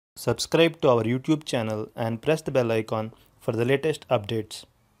Subscribe to our YouTube channel and press the bell icon for the latest updates.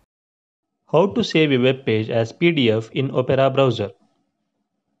 How to save a web page as PDF in Opera browser.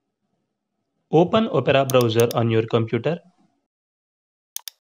 Open Opera browser on your computer.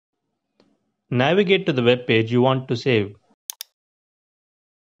 Navigate to the web page you want to save.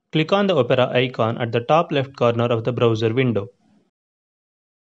 Click on the Opera icon at the top left corner of the browser window.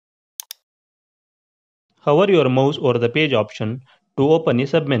 Hover your mouse over the page option to open a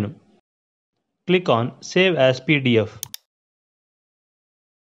submenu. Click on Save as PDF.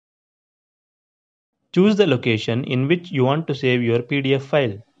 Choose the location in which you want to save your PDF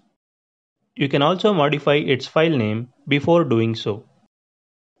file. You can also modify its file name before doing so.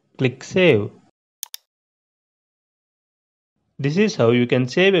 Click Save. This is how you can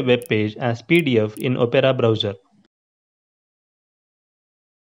save a web page as PDF in Opera browser.